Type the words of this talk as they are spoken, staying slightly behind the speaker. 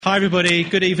Hi everybody,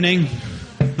 good evening.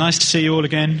 Nice to see you all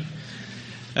again.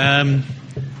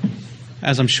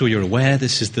 As I'm sure you're aware,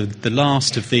 this is the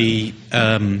last of the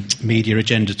media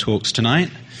agenda talks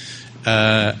tonight.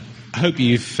 I hope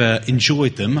you've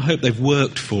enjoyed them. I hope they've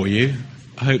worked for you.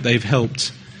 I hope they've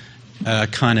helped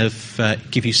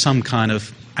give you some kind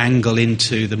of angle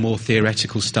into the more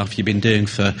theoretical stuff you've been doing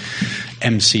for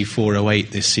MC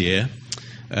 408 this year.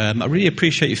 I really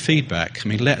appreciate your feedback. I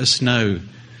mean, let us know.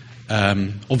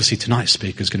 Obviously tonight's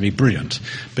speaker is going to be brilliant,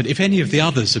 but if any of the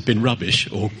others have been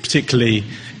rubbish or particularly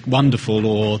wonderful,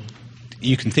 or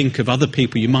you can think of other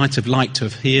people you might have liked to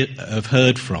have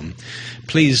heard from,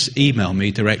 please email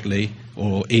me directly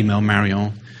or email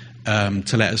Marion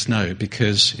to let us know,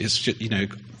 because it's just,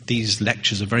 these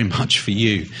lectures are very much for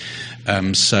you.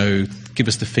 So give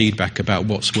us the feedback about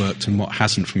what's worked and what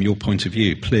hasn't from your point of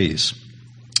view, please.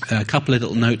 A couple of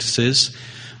little notices.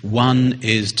 One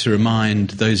is to remind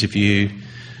those of you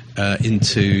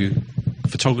into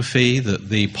photography that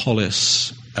the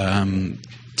Polis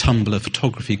Tumblr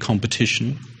photography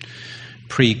competition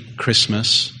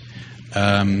pre-Christmas,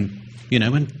 and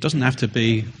it doesn't have to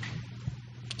be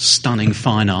stunning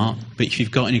fine art, but if you've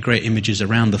got any great images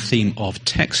around the theme of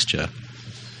texture,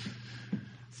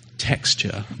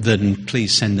 then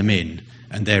please send them in,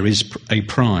 and there is a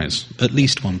prize, at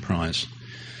least one prize.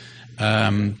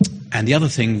 And the other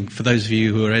thing, for those of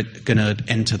you who are going to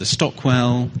enter the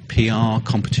Stockwell PR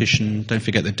competition, don't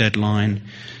forget the deadline.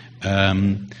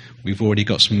 We've already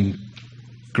got some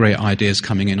great ideas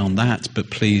coming in on that, but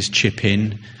please chip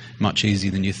in, much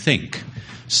easier than you think.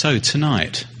 So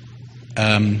tonight,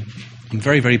 I'm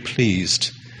very, very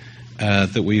pleased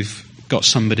that we've got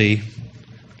somebody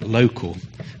local,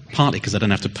 partly because I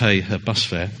don't have to pay her bus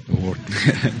fare or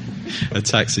a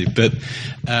taxi, but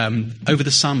over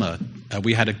the summer,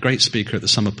 we had a great speaker at the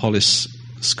Summer Polis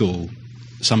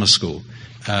summer school,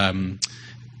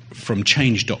 from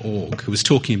change.org, who was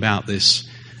talking about this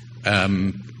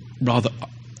rather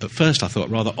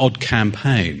odd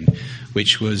campaign,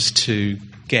 which was to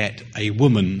get a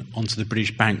woman onto the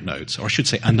British banknotes, or I should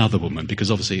say another woman, because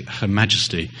obviously Her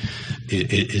Majesty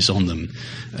is on them,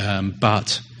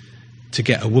 but to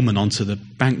get a woman onto the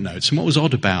banknotes. And what was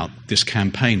odd about this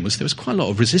campaign was there was quite a lot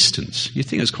of resistance. You'd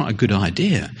think it was quite a good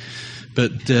idea.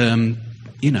 But,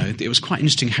 it was quite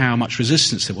interesting how much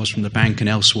resistance there was from the bank and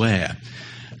elsewhere.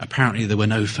 Apparently there were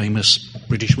no famous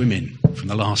British women from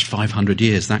the last 500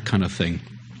 years, that kind of thing.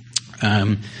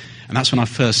 And that's when I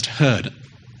first heard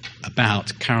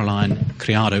about Caroline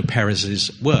Criado Perez's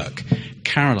work.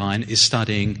 Caroline is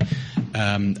studying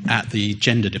at the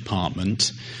gender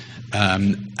department,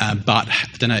 but I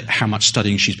don't know how much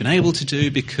studying she's been able to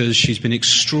do, because she's been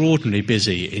extraordinarily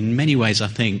busy. In many ways, I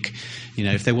think,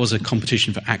 if there was a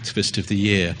competition for Activist of the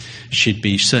Year, she'd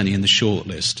be certainly in the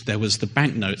shortlist. There was the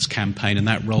banknotes campaign, and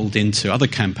that rolled into other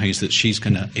campaigns that she's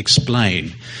going to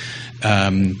explain,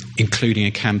 including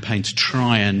a campaign to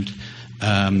try and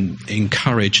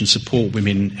encourage and support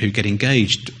women who get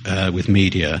engaged with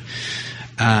media.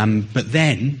 But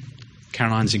then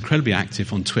Caroline's incredibly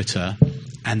active on Twitter,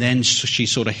 and then she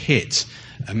sort of hit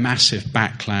a massive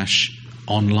backlash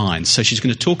online. So she's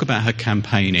going to talk about her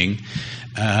campaigning,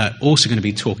 also going to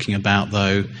be talking about,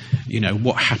 though,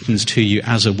 what happens to you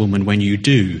as a woman when you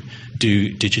do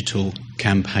digital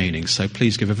campaigning. So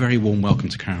please give a very warm welcome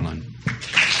to Caroline.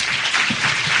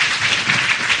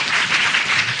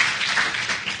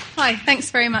 Hi, thanks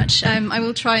very much. I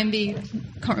will try and be,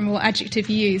 can't remember what adjective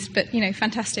you used, but,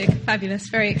 fantastic, fabulous,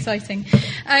 very exciting.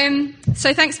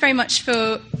 So thanks very much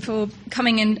for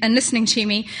coming and listening to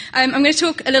me. I'm going to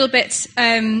talk a little bit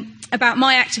about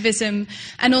my activism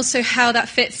and also how that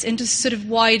fits into sort of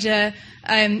wider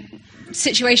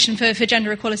situation for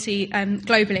gender equality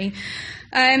globally.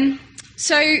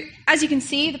 So as you can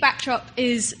see, the backdrop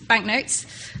is banknotes,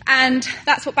 and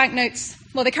that's what banknotes...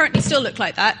 Well, they currently still look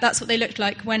like that. That's what they looked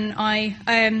like when I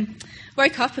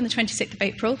woke up on the 26th of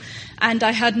April, and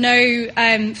I had no,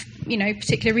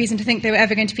 particular reason to think they were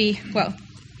ever going to be,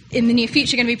 in the near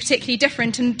future, going to be particularly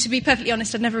different. And to be perfectly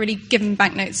honest, I'd never really given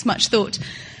banknotes much thought.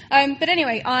 But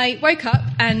anyway, I woke up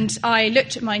and I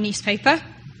looked at my newspaper,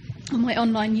 on my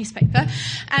online newspaper,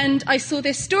 and I saw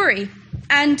this story.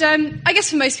 And I guess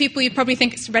for most people, you'd probably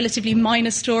think it's a relatively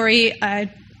minor story.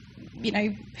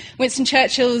 Winston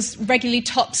Churchill's regularly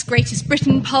tops Greatest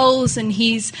Britain polls, and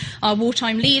he's our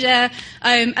wartime leader.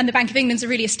 And the Bank of England's a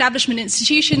really establishment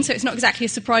institution, so it's not exactly a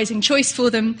surprising choice for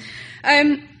them.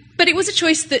 But it was a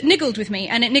choice that niggled with me,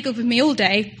 and it niggled with me all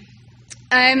day.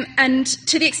 And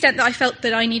to the extent that I felt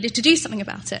that I needed to do something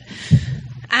about it.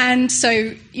 And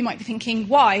so you might be thinking,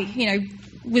 why?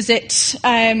 Was it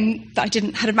that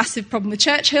I had a massive problem with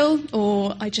Churchill,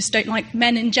 or I just don't like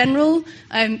men in general,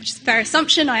 which is a fair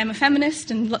assumption. I am a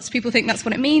feminist, and lots of people think that's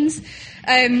what it means.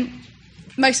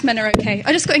 Most men are okay.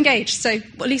 I just got engaged, so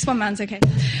at least one man's okay.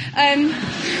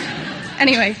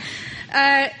 Anyway,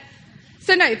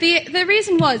 so no, the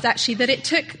reason was actually that it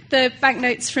took the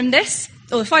banknotes from this,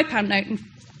 or the £5 note,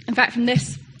 in fact, from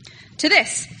this to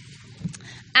this.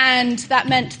 And that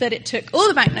meant that it took all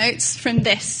the banknotes from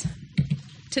this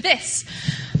to this.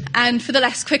 And for the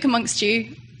less quick amongst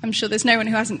you, I'm sure there's no one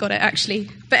who hasn't got it, actually.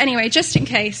 But anyway, just in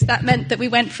case, that meant that we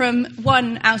went from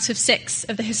 1 out of 6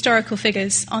 of the historical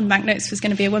figures on banknotes was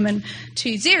going to be a woman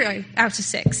to 0 out of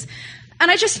 6. And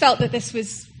I just felt that this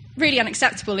was really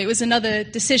unacceptable. It was another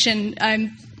decision.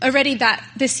 Already that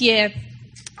this year,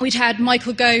 we'd had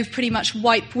Michael Gove pretty much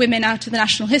wipe women out of the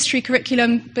national history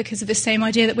curriculum because of this same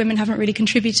idea that women haven't really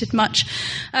contributed much.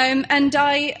 And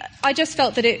I just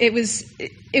felt that it was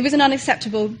an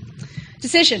unacceptable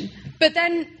decision. But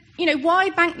then, why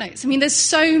banknotes? I mean, there's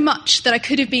so much that I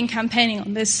could have been campaigning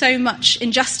on. There's so much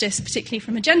injustice, particularly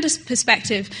from a gender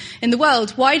perspective, in the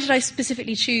world. Why did I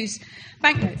specifically choose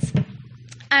banknotes?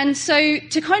 And so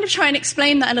to kind of try and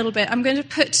explain that a little bit, I'm going to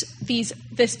put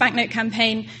this banknote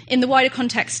campaign in the wider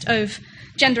context of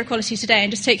gender equality today and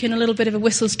just take you on a little bit of a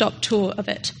whistle-stop tour of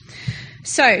it.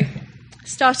 So,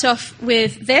 start off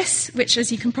with this, which,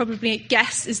 as you can probably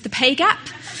guess, is the pay gap.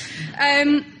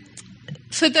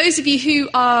 For those of you who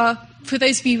are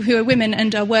women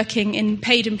and are working in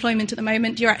paid employment at the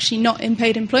moment, you're actually not in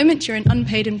paid employment, you're in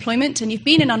unpaid employment, and you've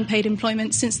been in unpaid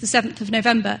employment since the 7th of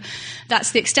November.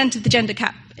 That's the extent of the gender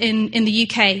gap in the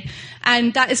UK.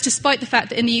 And that is despite the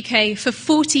fact that in the UK, for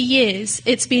 40 years,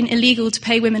 it's been illegal to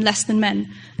pay women less than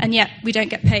men, and yet we don't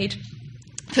get paid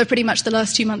for pretty much the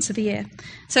last 2 months of the year.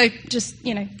 So just,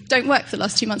 don't work for the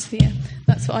last 2 months of the year.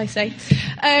 That's what I say.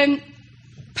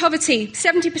 Poverty,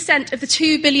 70% of the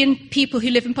 2 billion people who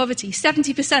live in poverty,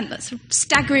 70%, that's a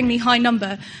staggeringly high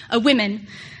number, are women.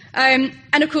 And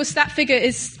of course, that figure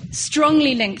is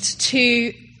strongly linked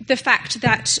to the fact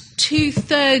that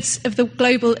 2/3 of the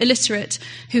global illiterate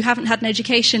who haven't had an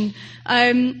education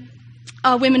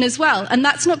are women as well. And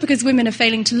that's not because women are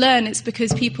failing to learn, it's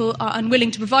because people are unwilling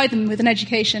to provide them with an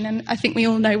education. And I think we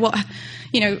all know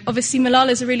obviously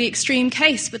Malala's a really extreme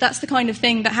case, but that's the kind of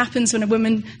thing that happens when a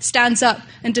woman stands up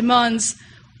and demands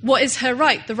what is her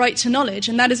right, the right to knowledge.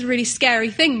 And that is a really scary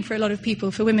thing for a lot of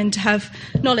people, for women to have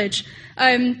knowledge.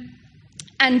 And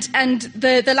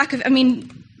the lack of,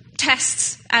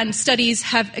 tests and studies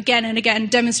have again and again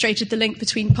demonstrated the link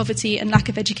between poverty and lack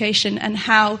of education, and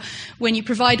how when you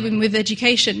provide women with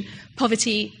education,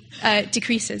 poverty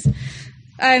decreases.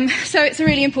 So it's a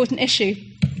really important issue.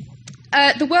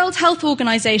 The World Health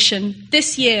Organization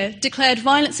this year declared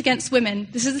violence against women,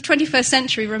 this is the 21st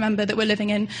century, remember, that we're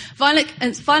living in,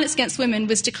 violence against women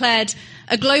was declared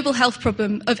a global health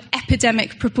problem of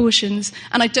epidemic proportions,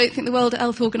 and I don't think the World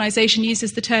Health Organization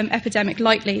uses the term epidemic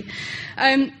lightly.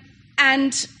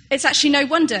 And it's actually no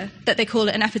wonder that they call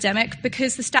it an epidemic,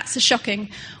 because the stats are shocking.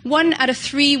 1 out of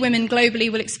 3 women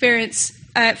globally will experience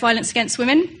violence against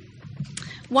women.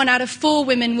 1 out of 4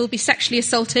 women will be sexually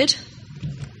assaulted.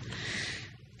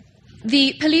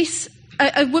 The police,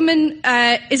 a woman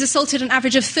is assaulted an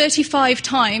average of 35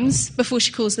 times before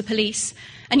she calls the police,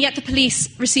 and yet the police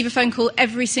receive a phone call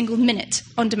every single minute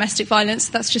on domestic violence.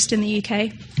 That's just in the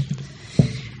UK.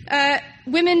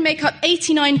 Women make up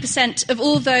 89% of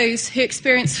all those who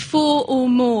experience 4 or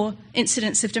more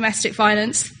incidents of domestic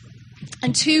violence,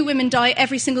 and 2 women die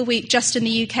every single week just in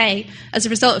the UK as a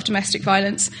result of domestic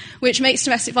violence, which makes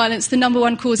domestic violence the number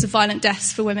 1 cause of violent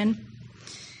deaths for women.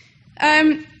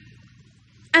 And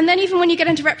then even when you get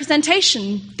into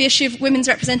representation, the issue of women's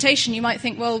representation, you might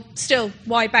think, well, still,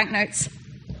 why banknotes?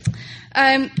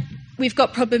 We've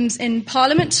got problems in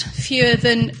Parliament. Fewer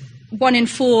than 1 in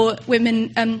 4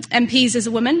 women MPs is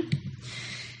a woman.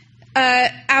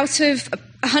 Out of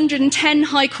 110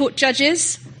 High Court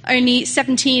judges, only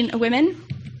 17 are women.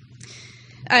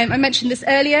 I mentioned this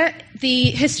earlier,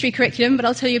 the history curriculum, but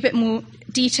I'll tell you a bit more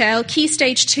detail. Key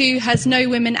Stage 2 has no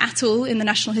women at all in the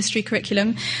national history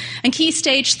curriculum, and Key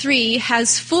Stage 3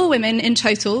 has 4 women in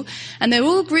total, and they're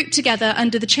all grouped together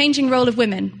under the changing role of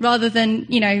women, rather than,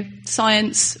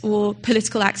 science or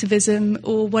political activism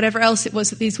or whatever else it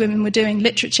was that these women were doing,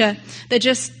 literature. They're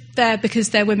just there because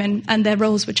they're women and their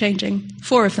roles were changing.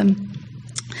 4 of them.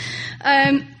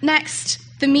 Next,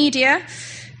 the media.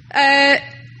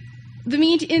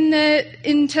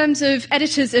 in terms of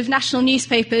editors of national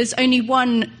newspapers, only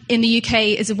one in the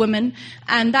UK is a woman,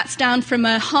 and that's down from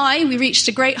a high. We reached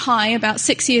a great high about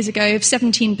 6 years ago of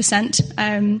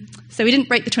 17%. So we didn't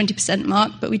break the 20%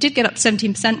 mark, but we did get up to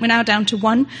 17%. We're now down to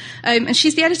one. And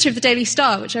she's the editor of the Daily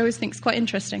Star, which I always think is quite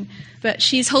interesting. But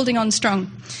she's holding on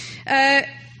strong.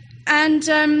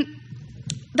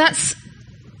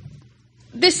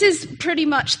 This is pretty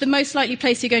much the most likely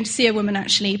place you're going to see a woman,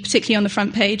 actually, particularly on the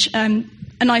front page. A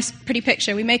nice, pretty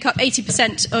picture. We make up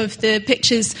 80% of the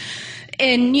pictures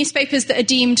in newspapers that are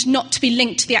deemed not to be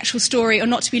linked to the actual story or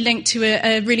not to be linked to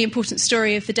a really important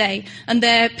story of the day. And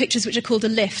they're pictures which are called a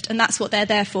lift, and that's what they're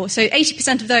there for. So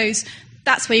 80% of those,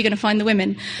 that's where you're going to find the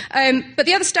women. But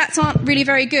the other stats aren't really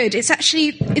very good.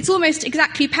 It's almost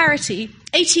exactly parity.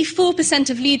 84%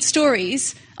 of lead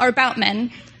stories are about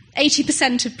men.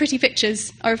 80% of pretty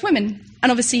pictures are of women, and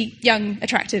obviously young,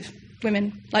 attractive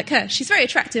women like her. She's very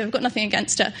attractive. I've got nothing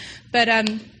against her. But,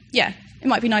 it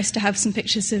might be nice to have some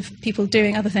pictures of people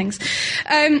doing other things.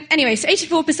 Anyway, so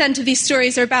 84% of these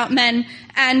stories are about men,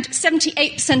 and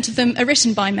 78% of them are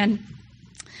written by men.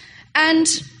 And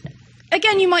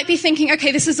again, you might be thinking,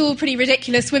 okay, this is all pretty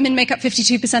ridiculous. Women make up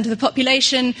 52% of the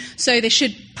population, so there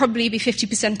should probably be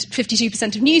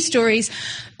 52% of news stories.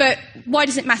 But why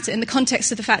does it matter in the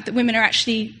context of the fact that women are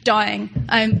actually dying?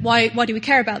 Why do we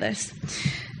care about this?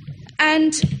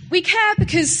 And we care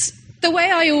because the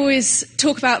way I always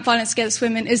talk about violence against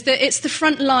women is that it's the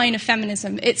front line of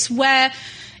feminism. It's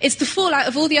the fallout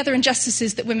of all the other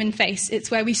injustices that women face.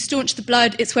 It's where we staunch the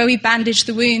blood. It's where we bandage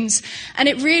the wounds. And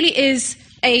it really is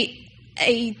a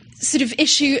sort of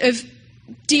issue of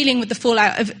dealing with the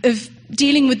fallout, of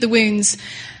dealing with the wounds.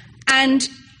 And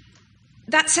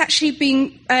that's actually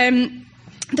been...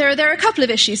 There are a couple of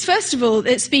issues. First of all,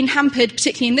 it's been hampered,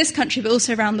 particularly in this country, but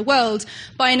also around the world,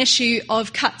 by an issue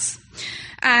of cuts.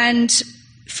 And,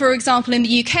 for example, in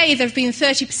the UK, there have been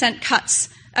 30% cuts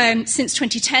since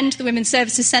 2010 to the Women's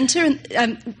Services sector,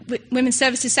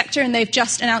 and they've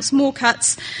just announced more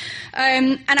cuts.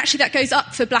 And actually, that goes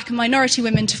up for black and minority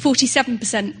women to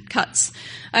 47% cuts.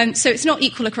 So it's not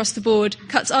equal across the board.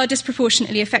 Cuts are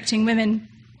disproportionately affecting women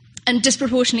and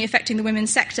disproportionately affecting the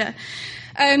women's sector.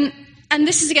 And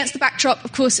this is against the backdrop,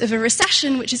 of course, of a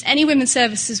recession, which, as any women's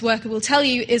services worker will tell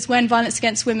you, is when violence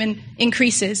against women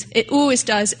increases. It always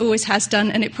does, always has done,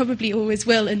 and it probably always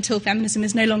will until feminism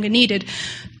is no longer needed.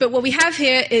 But what we have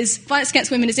here is violence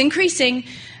against women is increasing,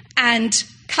 and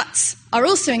cuts are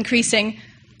also increasing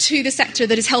to the sector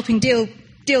that is helping deal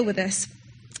with this.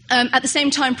 At the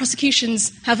same time,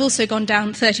 prosecutions have also gone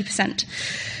down 30%.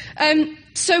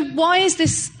 So why is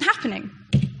this happening?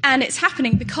 And it's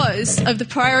happening because of the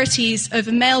priorities of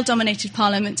a male-dominated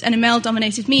parliament and a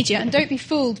male-dominated media. And don't be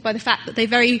fooled by the fact that they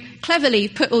very cleverly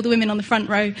put all the women on the front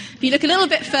row. If you look a little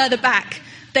bit further back,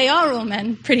 they are all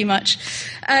men, pretty much.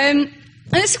 And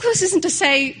this, of course, isn't to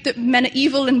say that men are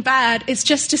evil and bad. It's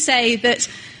just to say that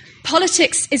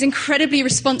politics is incredibly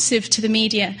responsive to the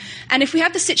media. And if we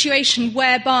have the situation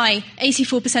whereby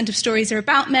 84% of stories are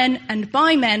about men and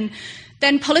by men,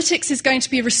 then politics is going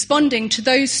to be responding to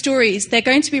those stories. They're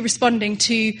going to be responding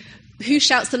to who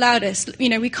shouts the loudest. You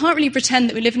know, we can't really pretend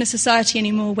that we live in a society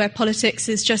anymore where politics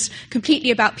is just completely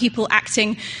about people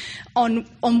acting on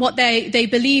what they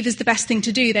believe is the best thing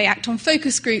to do. They act on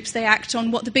focus groups. They act on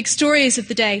what the big story is of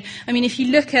the day. I mean, if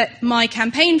you look at my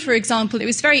campaign, for example, it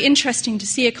was very interesting to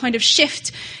see a kind of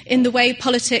shift in the way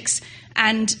politics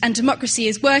and democracy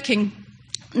is working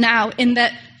now, in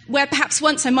that where perhaps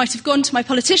once I might have gone to my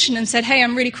politician and said, hey,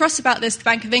 I'm really cross about this, the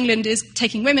Bank of England is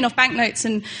taking women off banknotes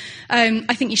and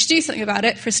I think you should do something about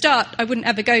it. For a start, I wouldn't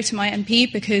ever go to my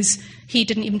MP because he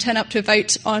didn't even turn up to a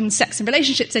vote on sex and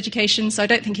relationships education, so I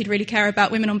don't think he'd really care about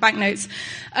women on banknotes.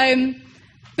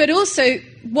 But also,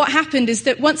 what happened is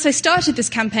that once I started this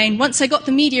campaign, once I got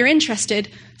the media interested,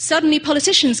 suddenly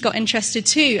politicians got interested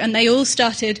too, and they all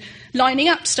started lining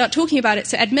up to start talking about it.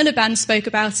 So Ed Miliband spoke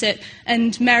about it,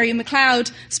 and Mary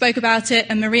McLeod spoke about it,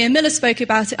 and Maria Miller spoke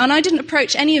about it, and I didn't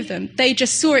approach any of them. They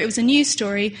just saw it was a news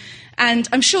story, and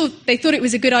I'm sure they thought it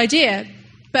was a good idea,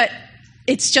 but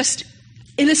it's just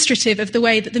illustrative of the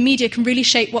way that the media can really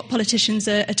shape what politicians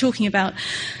are talking about.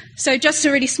 So just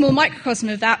a really small microcosm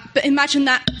of that, but imagine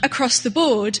that across the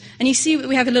board, and you see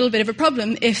we have a little bit of a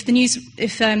problem if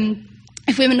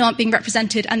women aren't being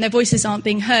represented and their voices aren't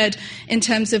being heard in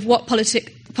terms of what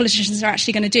politicians are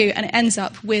actually going to do, and it ends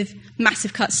up with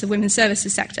massive cuts to the women's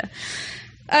services sector.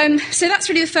 So that's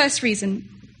really the first reason.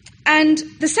 And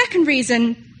the second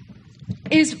reason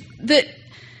is that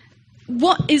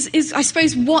what is I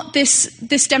suppose what this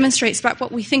demonstrates about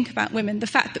what we think about women, the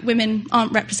fact that women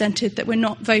aren't represented, that we're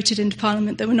not voted into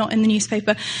Parliament, that we're not in the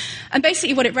newspaper. And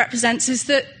basically what it represents is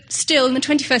that still in the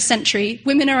 21st century,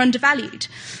 women are undervalued.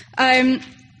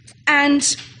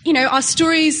 And, our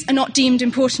stories are not deemed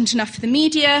important enough for the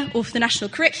media or for the national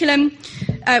curriculum.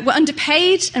 We're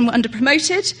underpaid and we're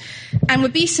underpromoted, and we're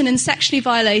beaten and sexually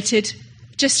violated,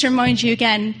 just to remind you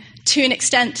again, to an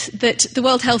extent that the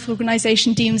World Health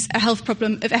Organization deems a health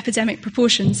problem of epidemic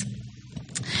proportions.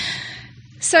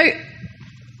 So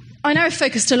I know I've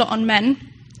focused a lot on men,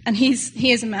 and he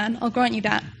is a man, I'll grant you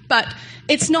that, but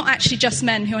it's not actually just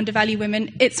men who undervalue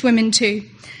women, it's women too.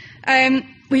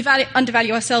 We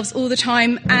undervalue ourselves all the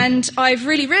time, and I've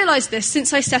really realised this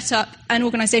since I set up an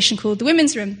organisation called the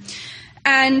Women's Room.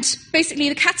 And basically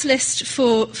the catalyst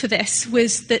for this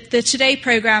was that the Today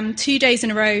programme, 2 days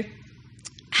in a row,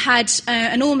 had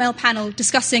an all-male panel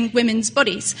discussing women's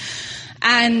bodies.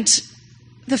 And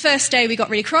the first day we got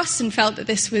really cross and felt that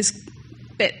this was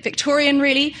a bit Victorian,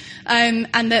 really,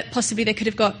 and that possibly they could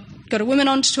have got a woman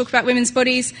on to talk about women's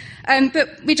bodies. But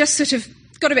we just sort of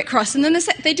got a bit cross. And then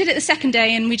they did it the second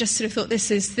day, and we just sort of thought this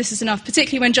is enough,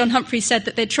 particularly when John Humphrey said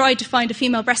that they'd tried to find a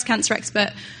female breast cancer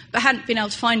expert but hadn't been able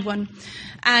to find one.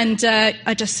 And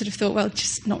I just sort of thought, well,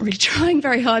 just not really trying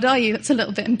very hard, are you? That's a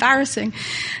little bit embarrassing.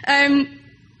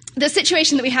 The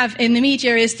situation that we have in the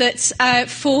media is that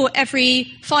for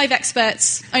every 5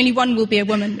 experts, only 1 will be a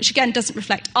woman, which again doesn't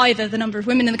reflect either the number of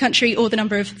women in the country or the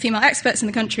number of female experts in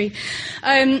the country.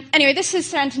 Anyway, this is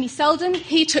Sir Anthony Selden.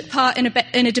 He took part in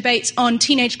a debate on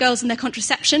teenage girls and their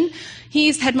contraception.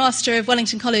 He's the headmaster of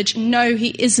Wellington College. No,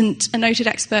 he isn't a noted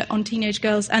expert on teenage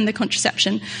girls and their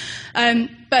contraception.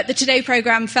 But the Today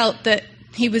programme felt that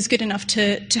he was good enough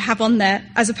to have on there,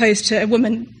 as opposed to a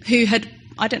woman who had,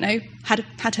 I don't know,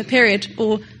 had her period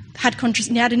or had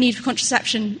a need for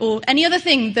contraception or any other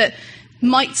thing that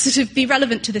might sort of be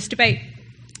relevant to this debate,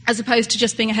 as opposed to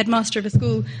just being a headmaster of a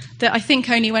school that I think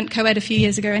only went co-ed a few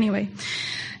years ago anyway.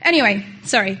 Anyway,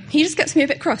 sorry, he just gets me a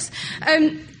bit cross.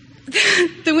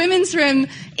 The Women's Room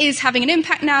is having an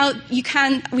impact now.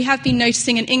 We have been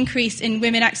noticing an increase in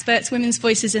women experts, women's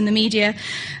voices in the media,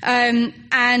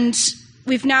 and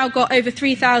we've now got over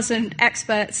 3,000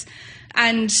 experts.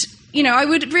 And I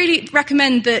would really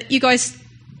recommend that you guys,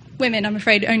 women, I'm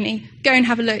afraid only, go and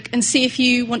have a look and see if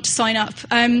you want to sign up,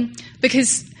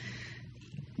 because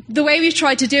the way we've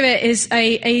tried to do it is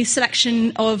a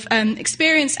selection of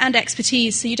experience and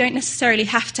expertise, so you don't necessarily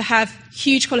have to have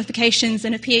huge qualifications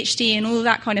and a PhD and all of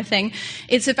that kind of thing.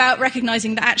 It's about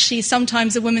recognising that actually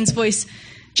sometimes a woman's voice,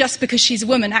 just because she's a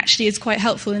woman, actually is quite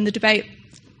helpful in the debate.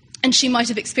 And she might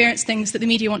have experienced things that the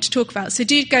media want to talk about. So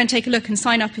do go and take a look and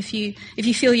sign up if you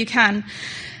feel you can.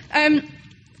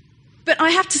 But I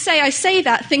have to say, I say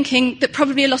that thinking that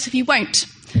probably a lot of you won't.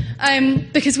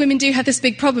 Because women do have this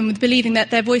big problem with believing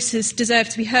that their voices deserve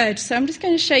to be heard. So I'm just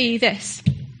going to show you this.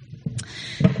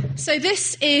 So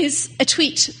this is a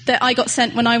tweet that I got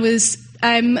sent when I was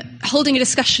holding a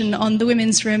discussion on the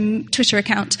Women's Room Twitter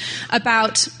account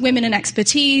about women and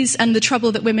expertise and the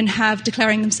trouble that women have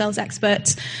declaring themselves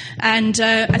experts. And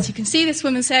as you can see, this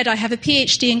woman said, I have a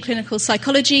PhD in clinical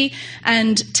psychology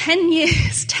and 10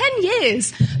 years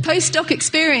postdoc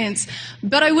experience,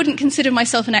 but I wouldn't consider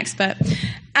myself an expert.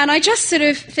 And I just sort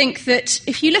of think that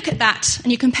if you look at that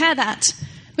and you compare that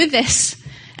with this,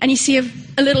 and you see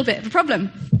a little bit of a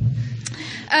problem.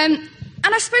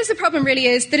 And I suppose the problem really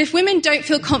is that if women don't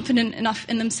feel confident enough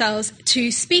in themselves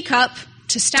to speak up,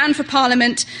 to stand for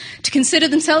Parliament, to consider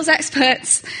themselves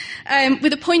experts,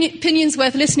 with opinions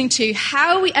worth listening to,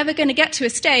 how are we ever going to get to a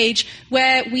stage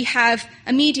where we have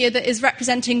a media that is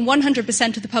representing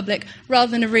 100% of the public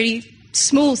rather than a really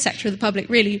small sector of the public,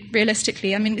 really,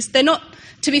 realistically? I mean, they're not,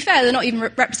 to be fair, they're not even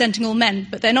representing all men,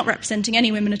 but they're not representing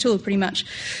any women at all, pretty much.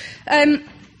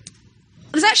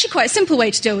 There's actually quite a simple way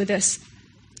to deal with this.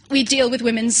 We deal with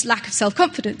women's lack of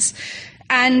self-confidence.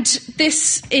 And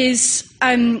this is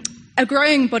a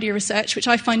growing body of research, which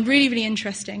I find really, really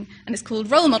interesting, and it's called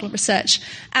role model research.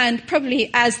 And probably,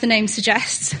 as the name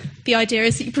suggests, the idea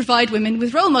is that you provide women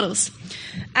with role models.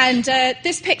 And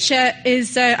this picture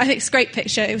is, I think it's a great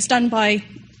picture. It was done by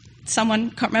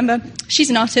someone, can't remember. She's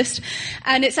an artist.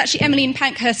 And it's actually Emmeline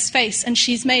Pankhurst's face, and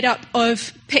she's made up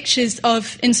of pictures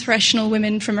of inspirational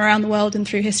women from around the world and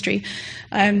through history.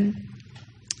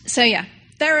 So, yeah,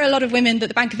 there are a lot of women that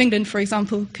the Bank of England, for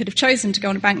example, could have chosen to go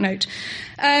on a banknote.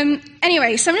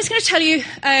 Anyway, so I'm just going to tell you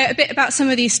a bit about some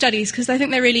of these studies, because I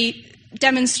think they really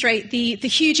demonstrate the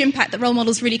huge impact that role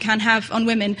models really can have on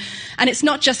women. And it's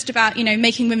not just about,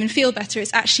 making women feel better.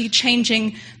 It's actually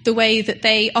changing the way that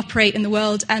they operate in the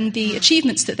world and the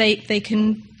achievements that they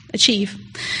can achieve.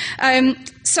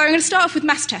 So I'm going to start off with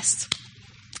maths tests.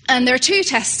 And there are two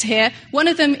tests here. One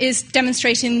of them is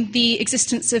demonstrating the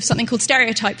existence of something called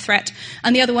stereotype threat,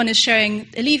 and the other one is showing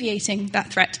alleviating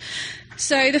that threat.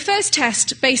 So the first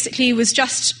test basically was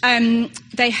just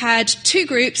they had two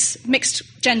groups, mixed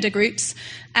gender groups,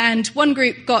 and one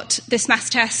group got this maths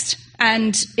test,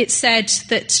 and it said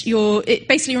that it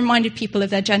basically reminded people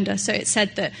of their gender. So it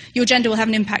said that your gender will have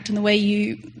an impact on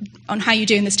on how you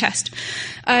do in this test.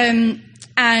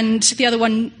 And the other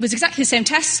one was exactly the same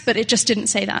test, but it just didn't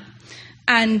say that.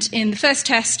 And in the first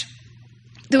test,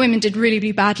 the women did really,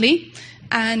 really badly.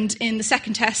 And in the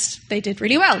second test, they did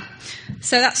really well.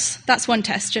 So that's one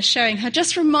test, just showing her,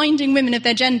 just reminding women of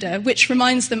their gender, which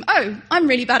reminds them, oh, I'm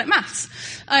really bad at maths.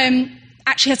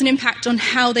 Actually has an impact on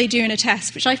how they do in a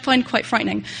test, which I find quite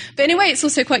frightening. But in a way, it's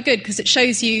also quite good because it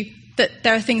shows you that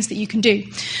there are things that you can do.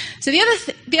 So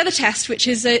the other test, which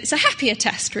is it's a happier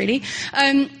test, really,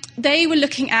 they were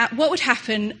looking at what would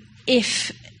happen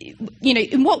if,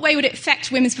 in what way would it affect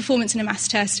women's performance in a maths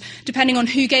test, depending on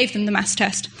who gave them the maths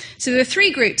test. So there were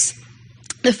three groups.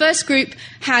 The first group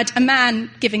had a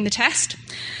man giving the test.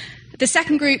 The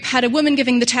second group had a woman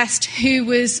giving the test who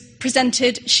was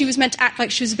presented, she was meant to act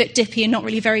like she was a bit dippy and not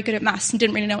really very good at maths and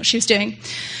didn't really know what she was doing.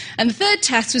 And the third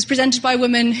test was presented by a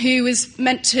woman who was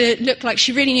meant to look like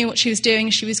she really knew what she was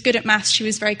doing, she was good at maths, she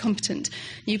was very competent.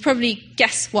 You probably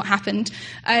guess what happened.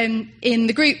 In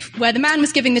the group where the man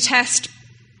was giving the test,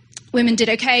 women did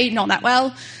okay, not that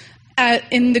well.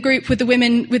 In the group with the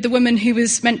woman who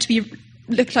was meant to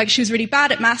look like she was really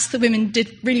bad at maths, the women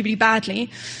did really, really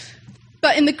badly.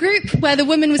 But in the group where the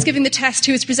woman was giving the test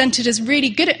who was presented as really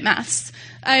good at maths,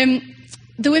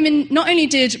 the women not only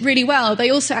did really well,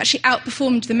 they also actually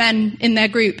outperformed the men in their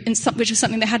group, which was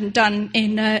something they hadn't done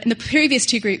in the previous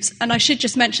two groups. And I should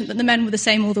just mention that the men were the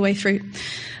same all the way through.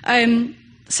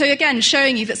 So again,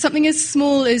 showing you that something as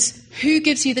small as who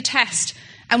gives you the test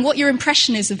and what your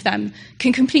impression is of them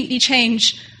can completely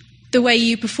change the way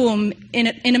you perform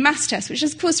in a maths test, which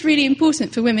is, of course, really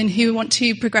important for women who want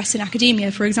to progress in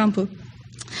academia, for example.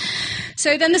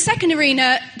 So then the second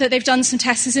arena that they've done some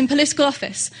tests is in political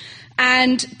office.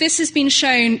 And this has been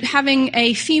shown, having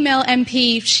a female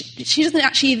MP, she doesn't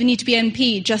actually even need to be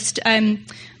MP, just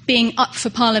being up for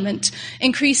Parliament,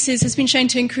 has been shown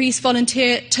to increase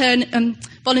volunteerism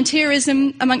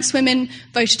amongst women,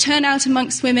 voter turnout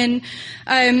amongst women.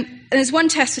 There's one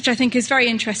test which I think is very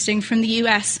interesting from the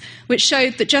US, which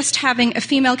showed that just having a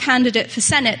female candidate for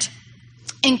Senate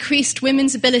increased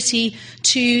women's ability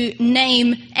to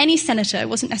name any senator, it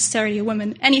wasn't necessarily a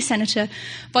woman, any senator,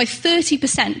 by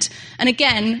 30%. And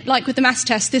again, like with the maths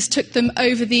test, this took them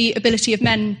over the ability of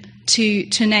men to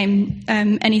name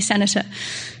any senator.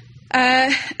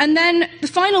 And then the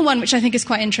final one, which I think is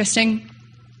quite interesting,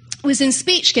 was in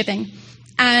speech giving.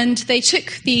 And they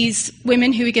took these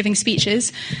women who were giving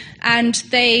speeches, and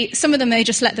some of them, they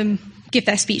just let them give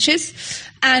their speeches.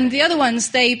 And the other ones,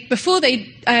 before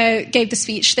they gave the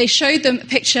speech, they showed them a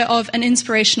picture of an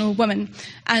inspirational woman.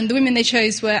 And the women they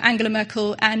chose were Angela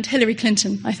Merkel and Hillary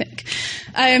Clinton, I think.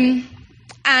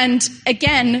 And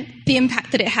again, the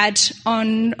impact that it had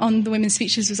on the women's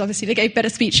speeches was obviously they gave better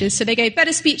speeches. So they gave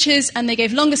better speeches and they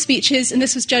gave longer speeches, and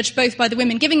this was judged both by the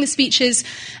women giving the speeches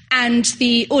and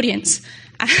the audience.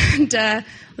 And I'll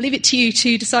leave it to you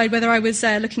to decide whether I was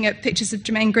looking at pictures of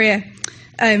Germaine Greer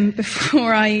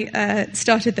before I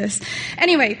started this.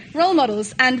 Anyway, role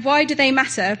models and why do they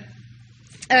matter?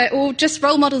 Or just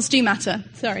role models do matter,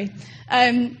 sorry.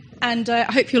 And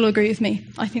I hope you'll agree with me.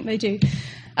 I think they do.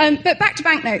 But back to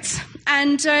banknotes,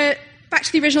 and back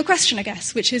to the original question, I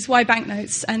guess, which is why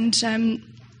banknotes? And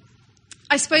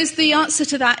I suppose the answer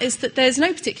to that is that there's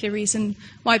no particular reason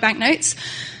why banknotes.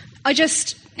 I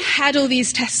just had all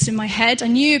these tests in my head. I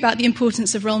knew about the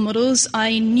importance of role models.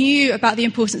 I knew about the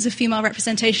importance of female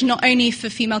representation, not only for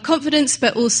female confidence,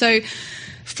 but also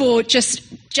for just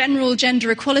general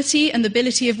gender equality and the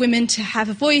ability of women to have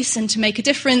a voice and to make a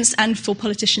difference and for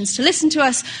politicians to listen to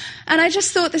us. And I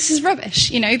just thought, this is rubbish.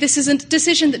 This is a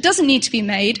decision that doesn't need to be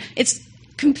made. It's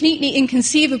completely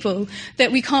inconceivable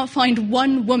that we can't find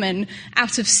one woman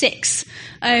out of 6.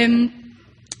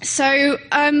 So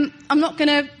I'm not going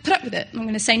to put up with it. I'm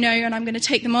going to say no, and I'm going to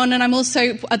take them on. And I'm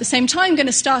also, at the same time, going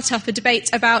to start up a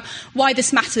debate about why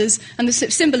this matters and the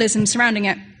symbolism surrounding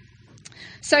it.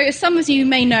 So as some of you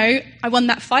may know, I won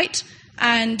that fight,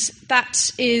 and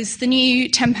that is the new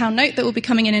 £10 note that will be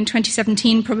coming in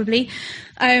 2017, probably,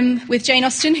 with Jane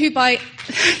Austen, who by...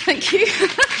 Thank you.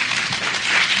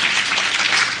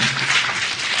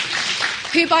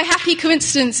 Who by happy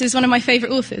coincidence is one of my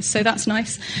favourite authors, so that's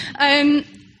nice.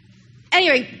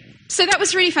 Anyway, So that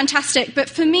was really fantastic. But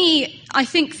for me, I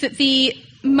think that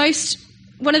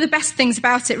one of the best things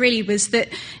about it really was that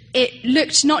it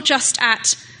looked not just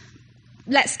at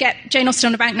let's get Jane Austen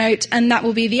on a banknote and that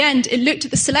will be the end. It looked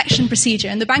at the selection procedure,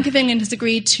 and the Bank of England has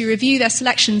agreed to review their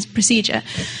selection procedure.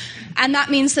 And that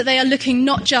means that they are looking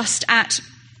not just at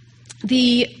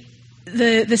the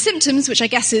symptoms, which I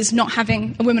guess is not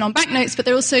having a woman on banknotes, but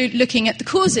they're also looking at the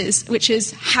causes, which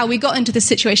is how we got into this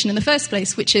situation in the first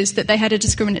place, which is that they had a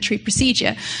discriminatory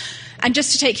procedure. And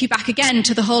just to take you back again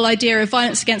to the whole idea of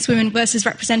violence against women versus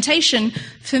representation,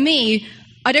 for me,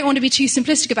 I don't want to be too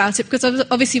simplistic about it, because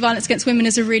obviously violence against women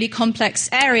is a really complex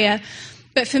area.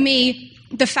 But for me,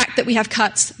 the fact that we have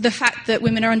cuts, the fact that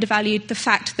women are undervalued, the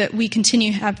fact that we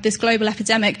continue to have this global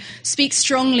epidemic speaks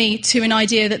strongly to an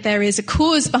idea that there is a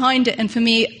cause behind it. And for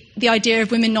me, the idea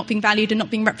of women not being valued and not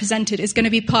being represented is going to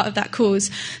be part of that cause.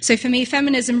 So for me,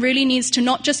 feminism really needs to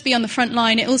not just be on the front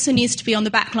line, it also needs to be on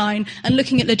the back line, and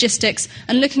looking at logistics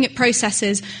and looking at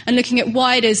processes and looking at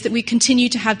why it is that we continue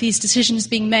to have these decisions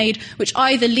being made which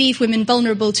either leave women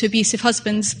vulnerable to abusive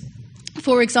husbands,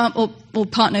 for example, or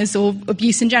partners, or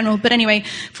abuse in general. But anyway,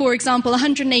 for example,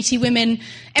 180 women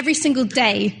every single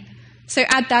day. So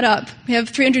add that up. We have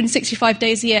 365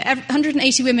 days a year.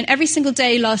 180 women every single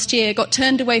day last year got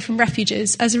turned away from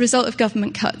refuges as a result of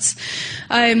government cuts.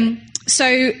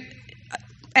 So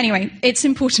anyway, it's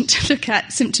important to look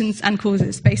at symptoms and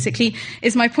causes, basically,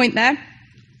 is my point there.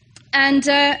 And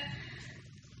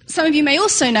some of you may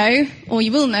also know, or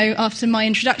you will know after my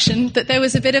introduction, that there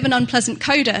was a bit of an unpleasant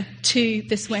coda to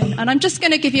this win. And I'm just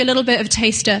going to give you a little bit of a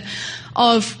taster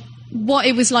of what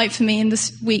it was like for me in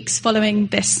the weeks following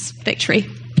this victory.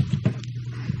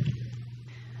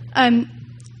 I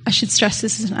should stress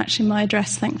this isn't actually my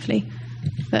address, thankfully,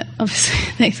 but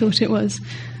obviously they thought it was.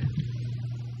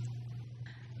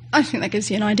 I think that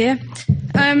gives you an idea.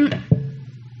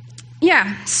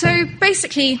 So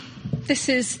basically, this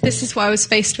is what I was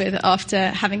faced with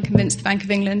after having convinced the Bank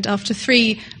of England, after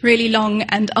 3 really long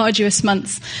and arduous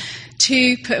months,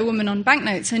 to put a woman on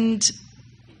banknotes. And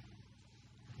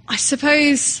I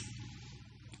suppose,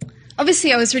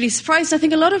 obviously I was really surprised. I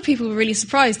think a lot of people were really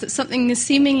surprised that something as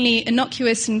seemingly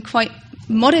innocuous and quite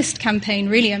modest campaign,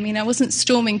 really. I mean, I wasn't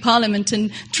storming Parliament and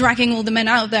dragging all the men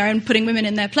out there and putting women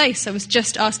in their place. I was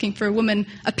just asking for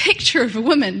a picture of a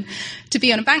woman to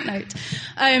be on a banknote.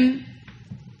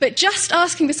 But just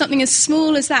asking for something as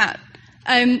small as that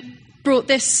brought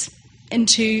this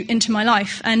into my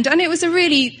life. And it was a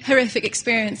really horrific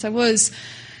experience. I was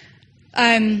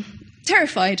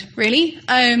terrified, really.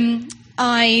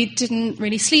 I didn't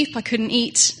really sleep. I couldn't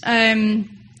eat.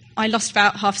 I lost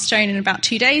about half a stone in about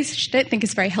 2 days, which I don't think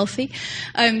is very healthy,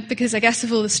 because I guess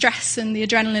of all the stress and the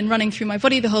adrenaline running through my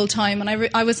body the whole time. And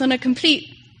I was on a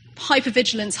complete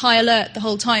hypervigilance, high alert the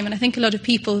whole time. And I think a lot of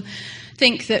people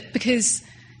think that because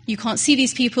you can't see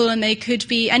these people and they could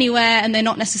be anywhere and they're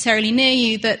not necessarily near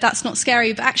you, that's not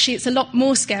scary. But actually, it's a lot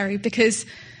more scary because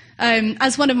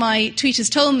as one of my tweeters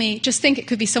told me, just think it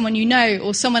could be someone you know.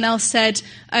 Or someone else said,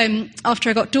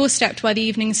 after I got doorstepped by the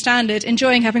Evening Standard,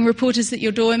 enjoying having reporters at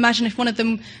your door, imagine if one of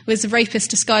them was a rapist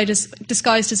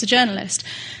disguised as a journalist.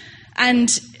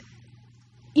 And,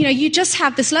 you just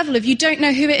have this level of you don't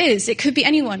know who it is. It could be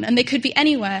anyone, and they could be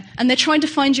anywhere. And they're trying to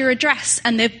find your address,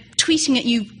 and they're tweeting at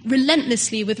you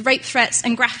relentlessly with rape threats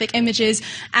and graphic images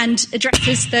and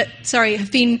addresses that,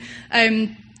 have been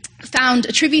found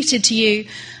attributed to you.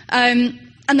 And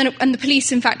the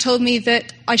police, in fact, told me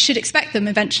that I should expect them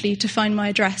eventually to find my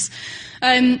address.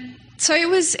 So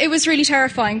it was really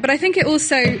terrifying. But I think it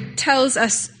also tells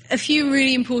us a few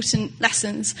really important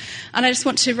lessons, and I just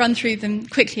want to run through them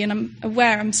quickly. And I'm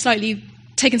aware I'm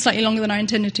taken slightly longer than I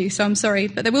intended to, so I'm sorry.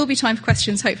 But there will be time for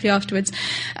questions, hopefully afterwards.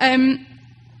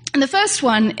 And the first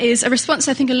one is a response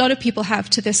I think a lot of people have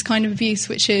to this kind of abuse,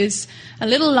 which is a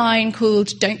little line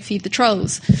called "Don't feed the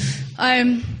trolls."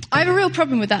 I have a real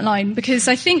problem with that line because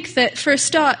I think that, for a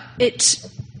start, it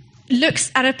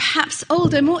looks at a perhaps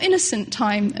older, more innocent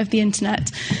time of the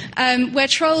internet, where a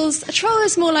troll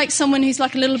is more like someone who's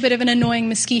like a little bit of an annoying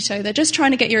mosquito. They're just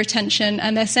trying to get your attention,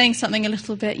 and they're saying something a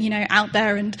little bit, out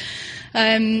there,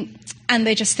 and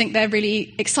they just think they're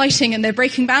really exciting, and they're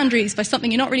breaking boundaries by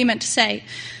something you're not really meant to say.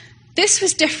 This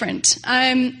was different.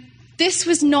 This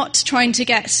was not trying to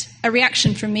get a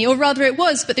reaction from me, or rather it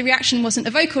was, but the reaction wasn't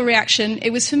a vocal reaction.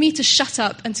 It was for me to shut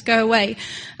up and to go away.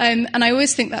 And I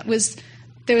always think there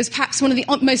was perhaps one of the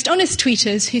most honest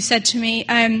tweeters who said to me,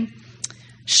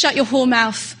 "Shut your whore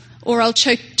mouth or I'll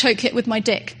choke it with my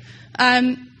dick."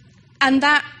 And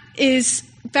that is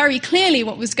very clearly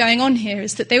what was going on here,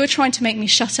 is that they were trying to make me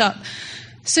shut up.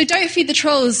 So Don't Feed the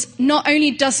Trolls not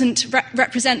only doesn't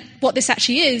represent what this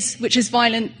actually is, which is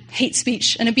violent hate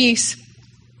speech and abuse,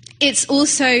 it's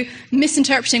also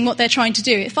misinterpreting what they're trying to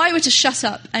do. If I were to shut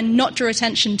up and not draw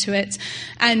attention to it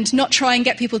and not try and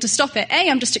get people to stop it,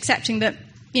 I'm just accepting that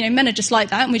men are just like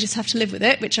that and we just have to live with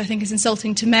it, which I think is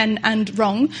insulting to men and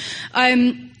wrong.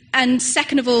 And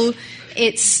second of all,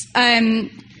 it's not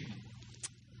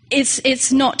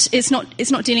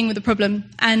dealing with the problem.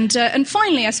 And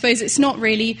finally, I suppose it's not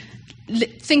really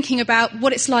thinking about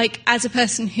what it's like as a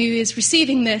person who is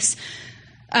receiving this.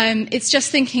 It's just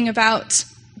thinking about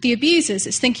the abusers.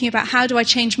 It's thinking about how do I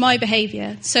change my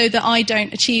behaviour so that I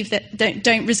don't achieve that,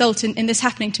 don't result in this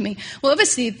happening to me. Well,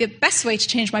 obviously, the best way to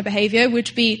change my behaviour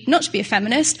would be not to be a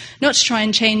feminist, not to try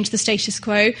and change the status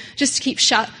quo, just to keep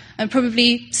shut and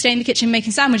probably stay in the kitchen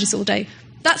making sandwiches all day.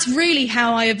 That's really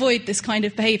how I avoid this kind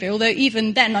of behaviour, although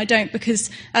even then I don't, because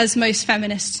as most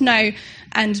feminists know,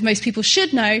 and most people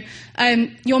should know,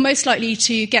 you're most likely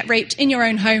to get raped in your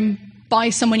own home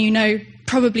by someone you know,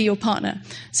 probably your partner.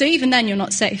 So even then you're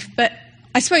not safe. But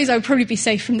I suppose I would probably be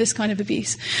safe from this kind of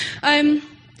abuse. And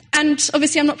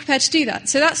obviously I'm not prepared to do that.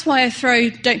 So that's why I throw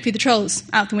Don't Feed the Trolls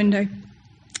out the window.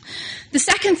 The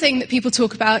second thing that people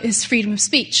talk about is freedom of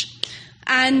speech.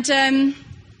 And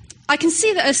I can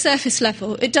see that at a surface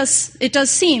level, it does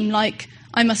seem like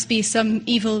I must be some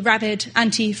evil, rabid,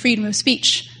 anti-freedom of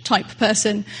speech type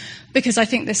person, because I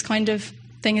think this kind of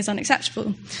thing is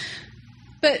unacceptable.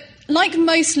 But like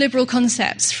most liberal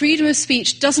concepts, freedom of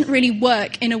speech doesn't really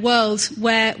work in a world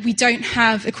where we don't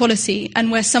have equality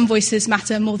and where some voices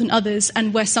matter more than others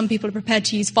and where some people are prepared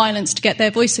to use violence to get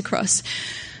their voice across.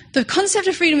 The concept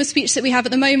of freedom of speech that we have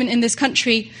at the moment in this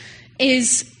country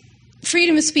is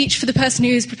freedom of speech for the person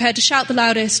who is prepared to shout the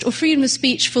loudest, or freedom of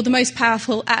speech for the most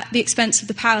powerful at the expense of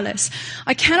the powerless.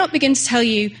 I cannot begin to tell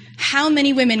you how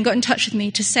many women got in touch with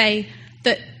me to say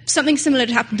that something similar had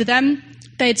happened to them.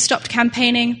 They had stopped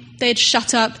campaigning, they had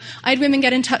shut up. I had women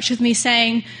get in touch with me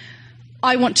saying,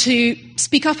 I want to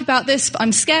speak up about this, but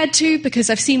I'm scared to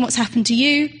because I've seen what's happened to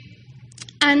you.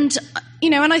 And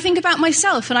and I think about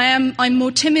myself, and I'm more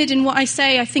timid in what I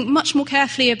say. I think much more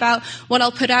carefully about what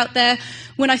I'll put out there.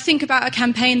 When I think about a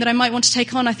campaign that I might want to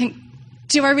take on, I think,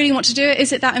 do I really want to do it?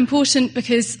 Is it that important?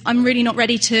 Because I'm really not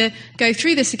ready to go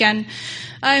through this again.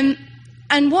 And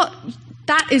what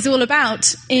that is all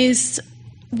about is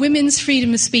women's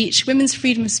freedom of speech, women's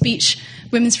freedom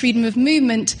of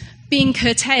movement being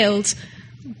curtailed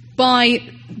by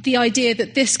the idea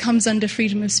that this comes under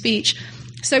freedom of speech.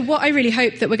 So what I really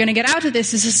hope that we're going to get out of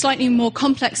this is a slightly more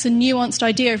complex and nuanced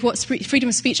idea of what freedom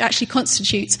of speech actually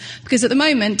constitutes, because at the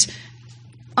moment,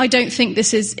 I don't think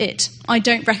this is it. I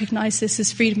don't recognise this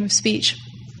as freedom of speech.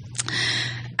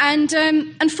 And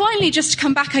finally, just to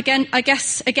come back again, I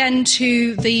guess, again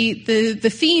to the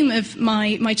theme of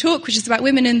my talk, which is about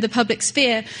women in the public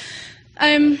sphere.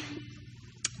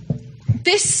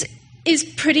 This is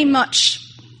pretty much,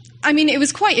 it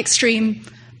was quite extreme,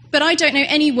 but I don't know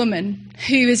any woman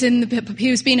who has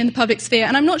been in the public sphere,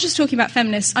 and I'm not just talking about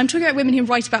feminists. I'm talking about women who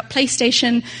write about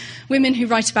PlayStation, women who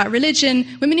write about religion,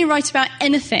 women who write about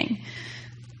anything.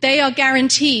 They are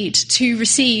guaranteed to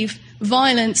receive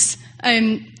violence,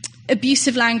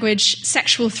 abusive language,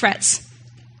 sexual threats,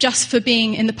 just for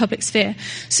being in the public sphere.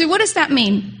 So what does that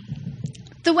mean?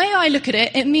 The way I look at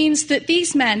it, it means that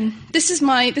these men, this is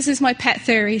my pet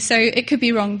theory, so it could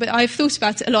be wrong, but I've thought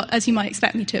about it a lot, as you might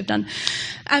expect me to have done.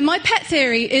 And my pet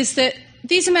theory is that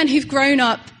these are men who've grown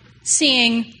up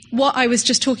seeing what I was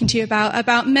just talking to you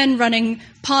about men running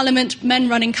parliament, men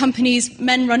running companies,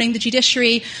 men running the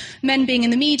judiciary, men being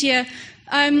in the media.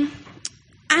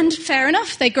 And fair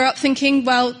enough, they grow up thinking,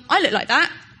 well, I look like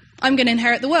that. I'm going to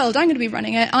inherit the world. I'm going to be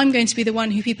running it. I'm going to be the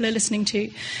one who people are listening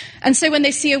to. And so when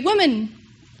they see a woman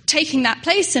taking that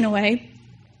place in a way,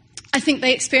 I think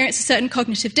they experience a certain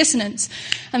cognitive dissonance.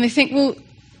 And they think, well,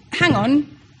 hang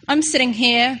on, I'm sitting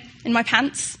here in my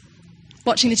pants,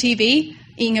 watching the TV,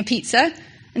 eating a pizza,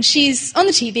 and she's on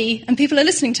the TV and people are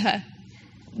listening to her.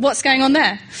 What's going on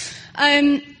there?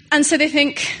 And so they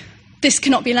think, this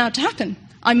cannot be allowed to happen.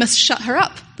 I must shut her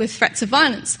up with threats of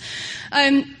violence.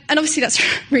 And obviously that's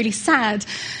really sad.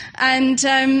 And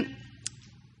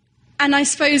I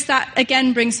suppose that,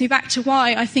 again, brings me back to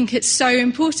why I think it's so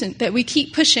important that we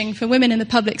keep pushing for women in the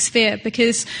public sphere,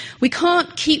 because we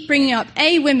can't keep bringing up,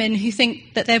 A, women who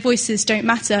think that their voices don't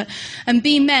matter, and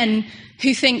B, men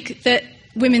who think that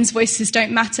women's voices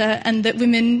don't matter, and that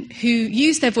women who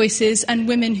use their voices and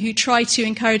women who try to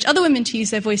encourage other women to use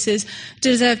their voices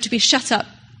deserve to be shut up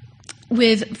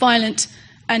with violent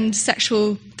and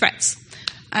sexual threats.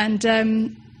 And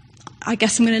I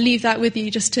guess I'm going to leave that with you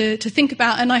just to think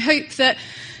about. And I hope that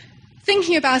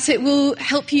thinking about it will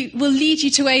lead you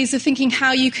to ways of thinking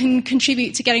how you can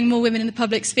contribute to getting more women in the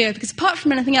public sphere, because apart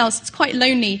from anything else, it's quite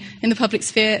lonely in the public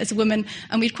sphere as a woman,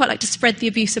 and we'd quite like to spread the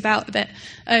abuse about a bit,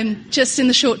 just in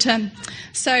the short term.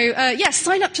 So, yes,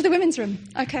 sign up to the Women's Room.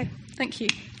 Okay, thank you.